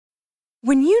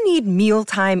When you need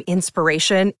mealtime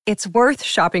inspiration, it's worth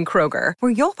shopping Kroger,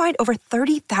 where you'll find over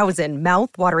 30,000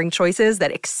 mouth-watering choices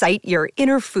that excite your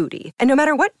inner foodie. And no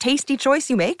matter what tasty choice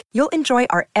you make, you'll enjoy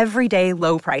our everyday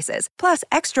low prices, plus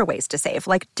extra ways to save,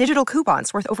 like digital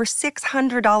coupons worth over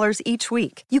 $600 each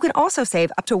week. You can also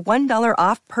save up to $1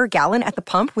 off per gallon at the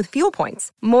pump with fuel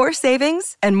points. More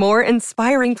savings and more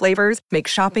inspiring flavors make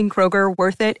shopping Kroger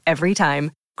worth it every time.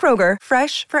 Kroger,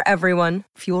 fresh for everyone.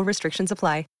 Fuel restrictions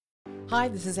apply. Hi,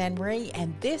 this is Anne-Marie,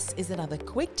 and this is another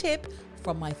quick tip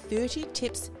from my 30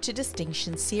 Tips to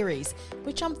Distinction series,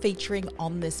 which I'm featuring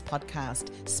on this podcast,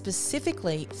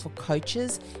 specifically for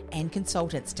coaches and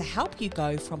consultants to help you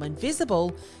go from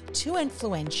invisible to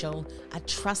influential, a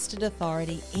trusted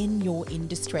authority in your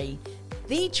industry.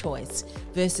 The choice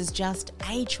versus just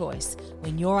a choice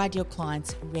when your ideal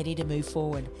client's ready to move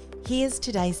forward. Here's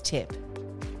today's tip.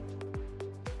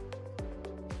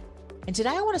 And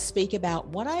today I want to speak about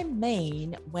what I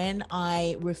mean when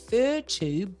I refer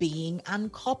to being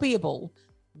uncopyable,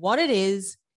 what it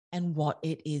is and what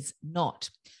it is not.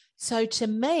 So to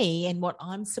me, and what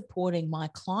I'm supporting my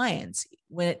clients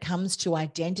when it comes to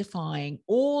identifying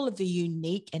all of the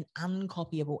unique and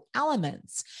uncopyable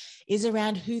elements is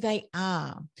around who they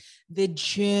are, the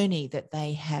journey that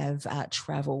they have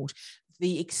traveled,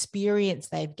 the experience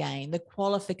they've gained, the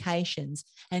qualifications,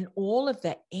 and all of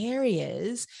the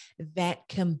areas that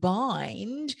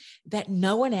combined that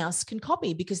no one else can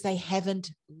copy because they haven't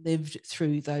lived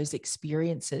through those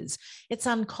experiences. It's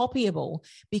uncopyable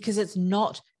because it's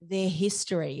not their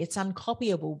history. It's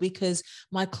uncopyable because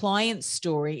my client's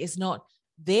story is not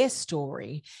their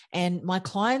story, and my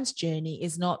client's journey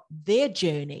is not their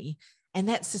journey. And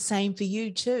that's the same for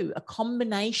you too. A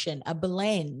combination, a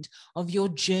blend of your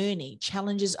journey,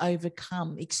 challenges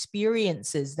overcome,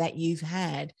 experiences that you've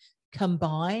had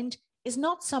combined is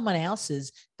not someone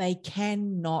else's. They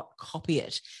cannot copy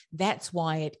it. That's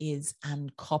why it is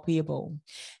uncopyable.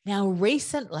 Now,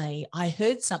 recently, I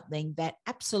heard something that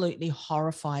absolutely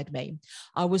horrified me.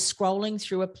 I was scrolling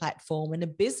through a platform and a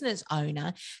business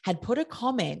owner had put a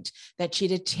comment that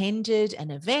she'd attended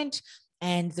an event,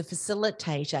 and the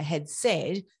facilitator had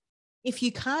said, if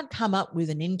you can't come up with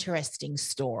an interesting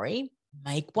story,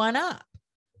 make one up.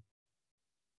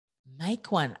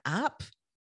 Make one up?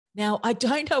 Now, I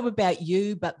don't know about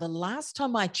you, but the last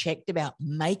time I checked about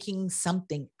making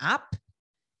something up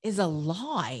is a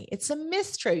lie. It's a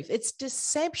mistruth. It's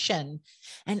deception.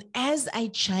 And as a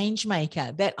change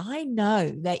maker that I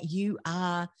know that you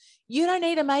are, you don't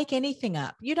need to make anything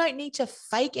up. You don't need to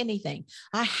fake anything.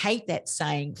 I hate that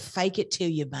saying, fake it till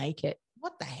you make it.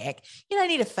 What the heck? You don't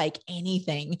need to fake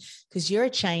anything because you're a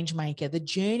change maker. The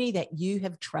journey that you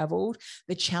have traveled,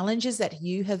 the challenges that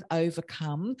you have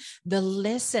overcome, the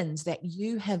lessons that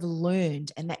you have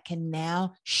learned and that can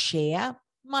now share.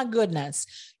 My goodness,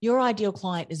 your ideal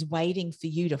client is waiting for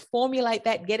you to formulate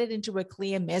that, get it into a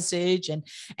clear message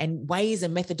and ways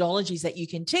and methodologies that you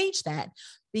can teach that,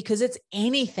 because it's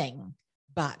anything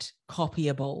but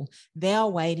copyable. They're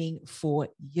waiting for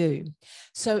you.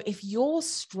 So if you're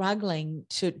struggling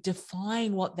to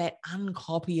define what that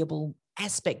uncopyable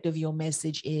aspect of your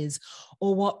message is,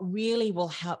 or what really will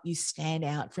help you stand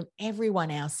out from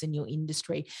everyone else in your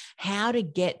industry, how to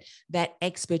get that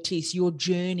expertise, your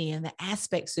journey and the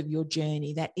aspects of your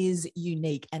journey that is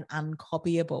unique and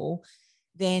uncopyable,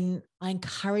 then I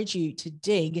encourage you to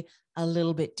dig a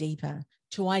little bit deeper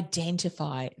to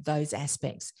identify those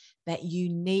aspects, that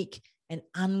unique and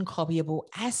uncopyable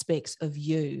aspects of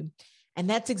you. And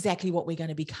that's exactly what we're going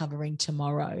to be covering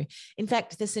tomorrow. In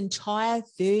fact, this entire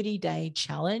 30-day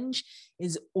challenge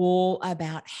is all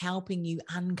about helping you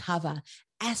uncover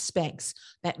aspects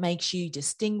that makes you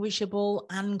distinguishable,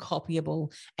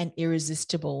 uncopyable, and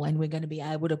irresistible. And we're going to be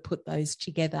able to put those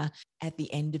together at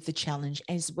the end of the challenge,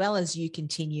 as well as you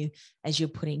continue as you're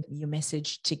putting your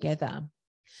message together.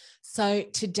 So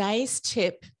today's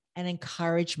tip and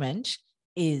encouragement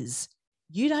is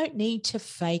you don't need to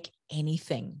fake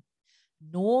anything,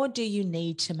 nor do you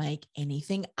need to make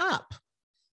anything up.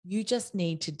 You just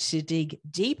need to dig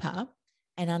deeper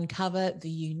and uncover the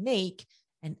unique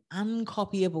and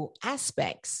uncopyable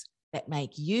aspects that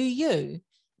make you you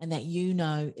and that you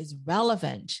know is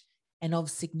relevant and of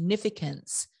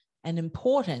significance and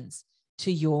importance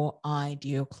to your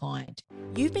ideal client.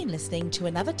 You've been listening to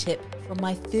another tip from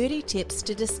my 30 Tips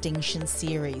to Distinction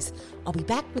series. I'll be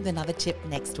back with another tip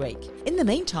next week. In the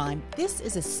meantime, this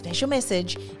is a special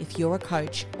message if you're a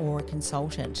coach or a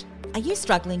consultant. Are you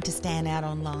struggling to stand out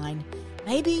online?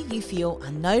 Maybe you feel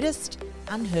unnoticed,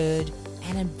 unheard,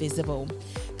 and invisible.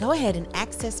 Go ahead and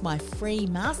access my free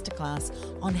masterclass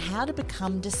on how to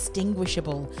become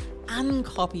distinguishable,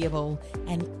 uncopyable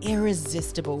and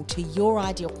irresistible to your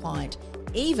ideal client,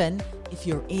 even if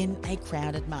you're in a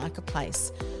crowded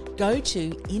marketplace. Go to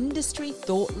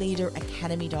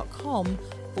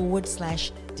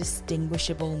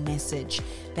industrythoughtleaderacademy.com/distinguishable message.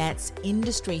 That's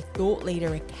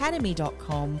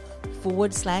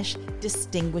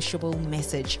industrythoughtleaderacademy.com/distinguishable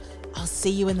message. I'll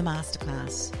see you in the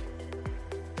masterclass.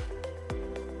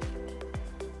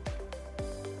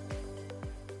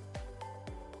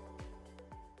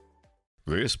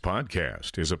 This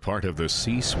podcast is a part of the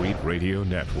C-Suite Radio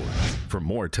Network. For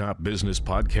more top business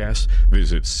podcasts,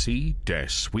 visit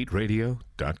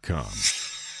c-suiteradio.com.